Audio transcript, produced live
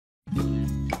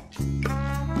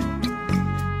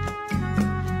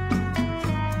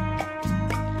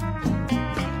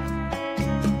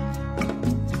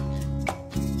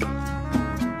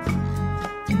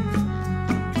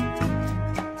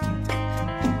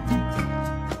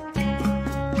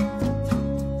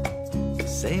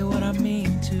say what I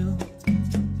mean to.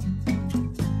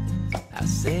 I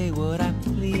say what I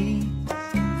please.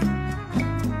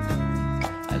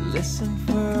 I listen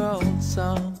for old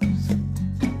songs.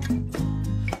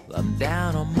 I'm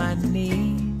down on my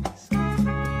knees. And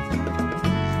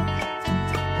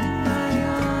my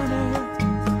honor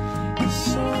is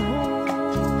so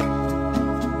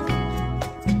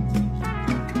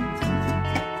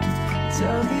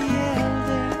tell the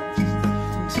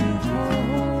elders to hold.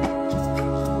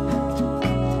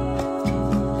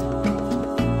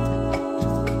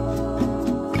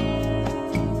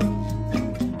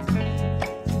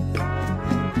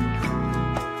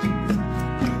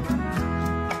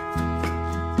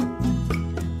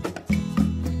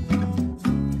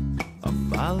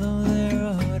 Follow their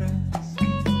orders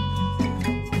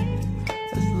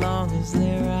as long as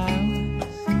they're ours,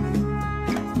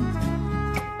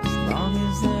 as long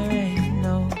as there ain't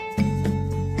no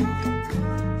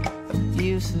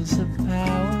abuses of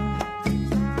power.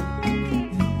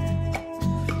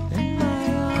 And my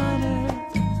honor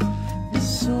is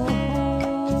so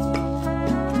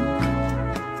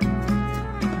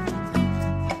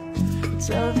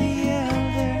tell the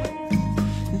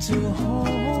elders to hold.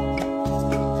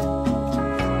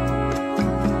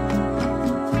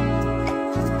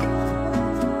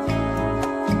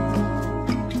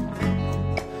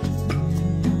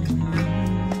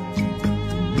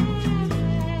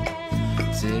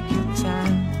 Take your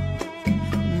time,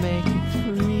 make it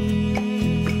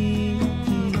free.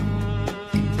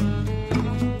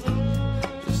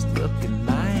 Just look in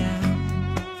my eye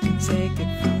and take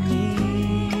it from me.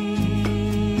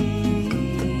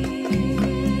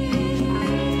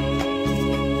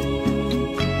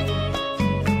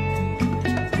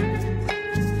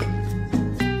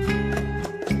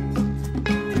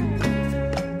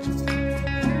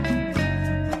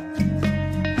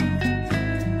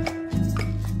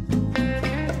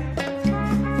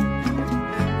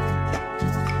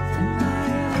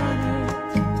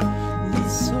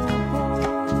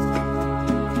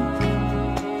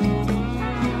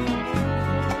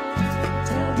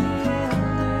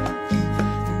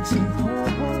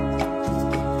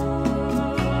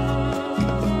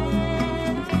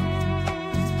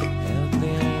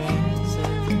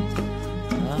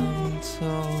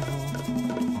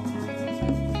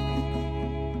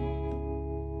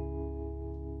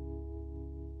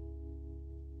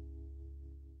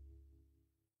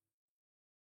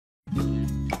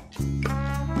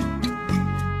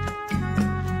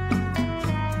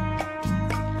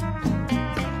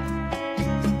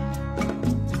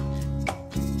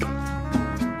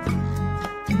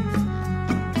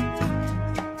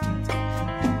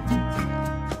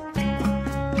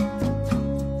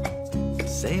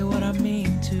 Say what I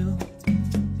mean to.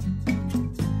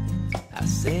 I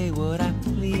say what I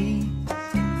please.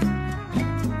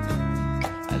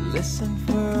 I listen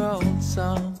for old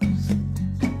songs.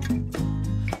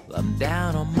 I'm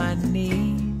down on my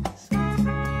knees. And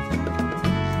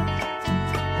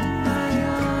my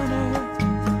honor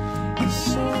is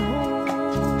so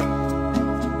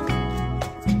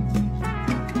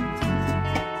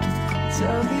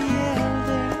tell the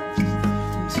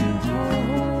elders to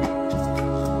hold.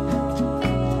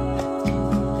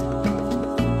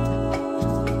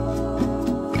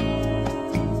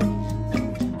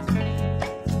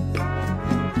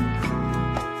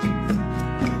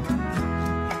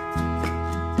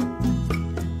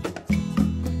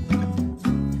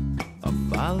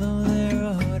 Follow their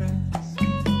orders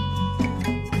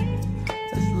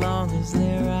as long as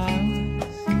they're ours,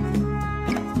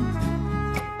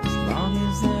 as long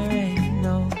as there ain't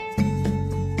no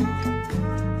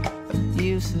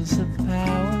abuses of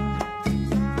power.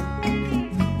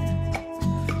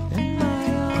 And my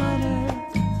honor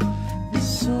is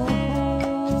so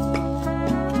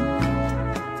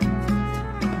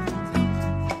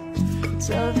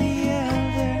tell the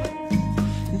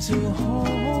elders to hold.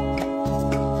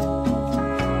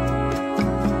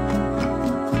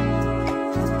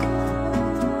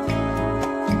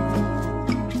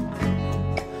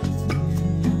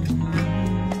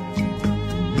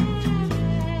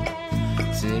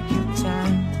 Take your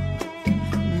time.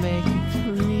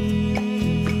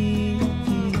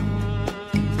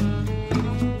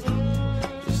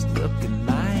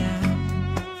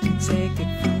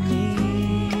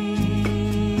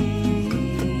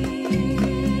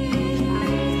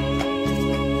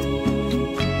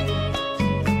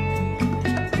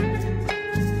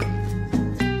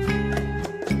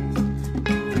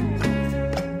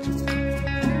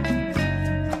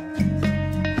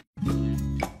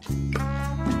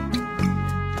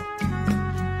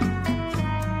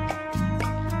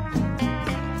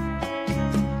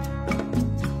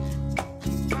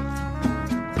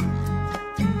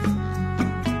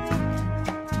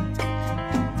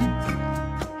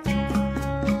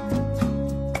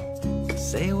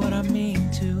 say what I mean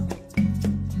to.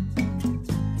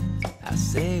 I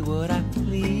say what I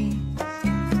please.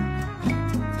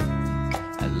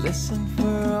 I listen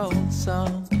for old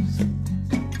songs.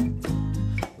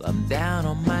 I'm down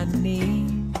on my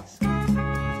knees. And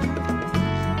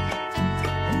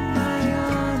my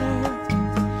honor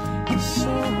is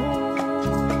so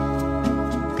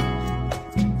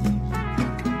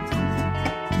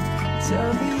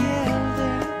tell the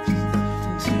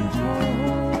elders to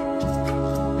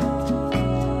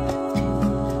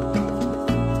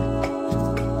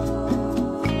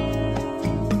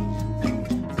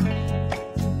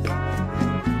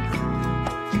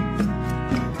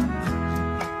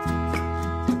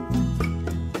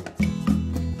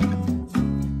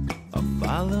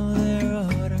follow their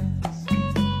orders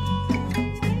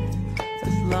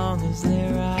as long as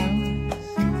they're ours,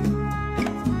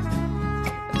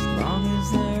 as long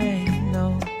as there ain't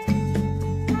no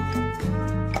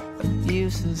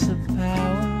abuses of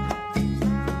power.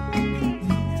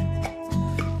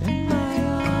 And my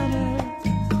honor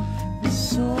is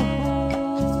so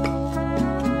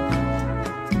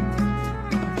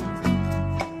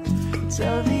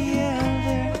tell the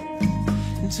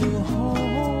elders to hold.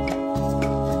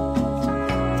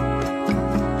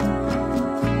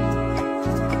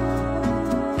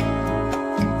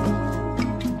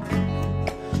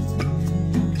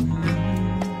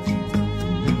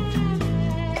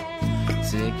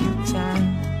 Take your time,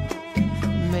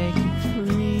 make it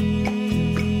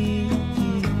free.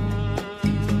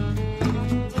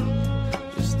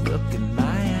 Just look in my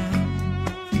eye,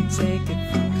 take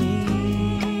it from me.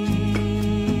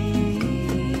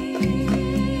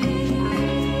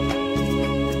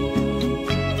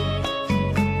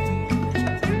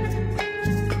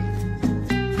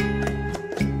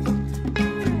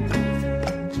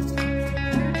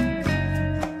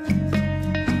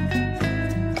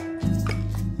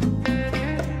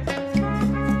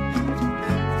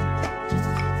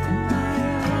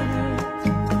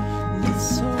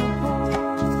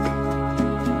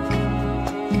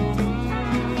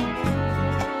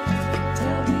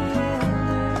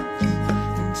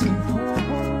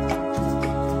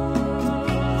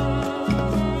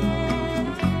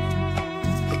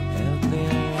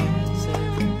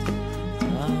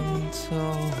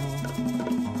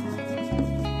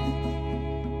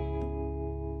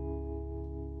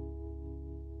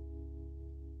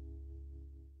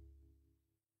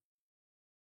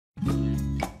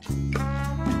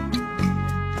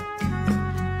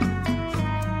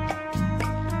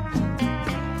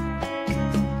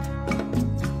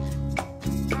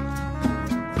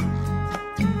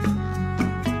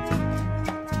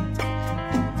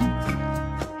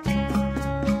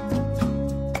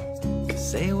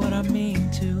 Say what I mean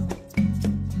to.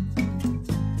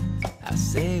 I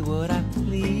say what I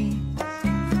please.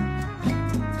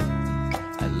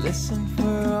 I listen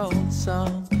for old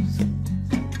songs.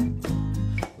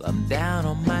 I'm down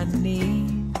on my knees.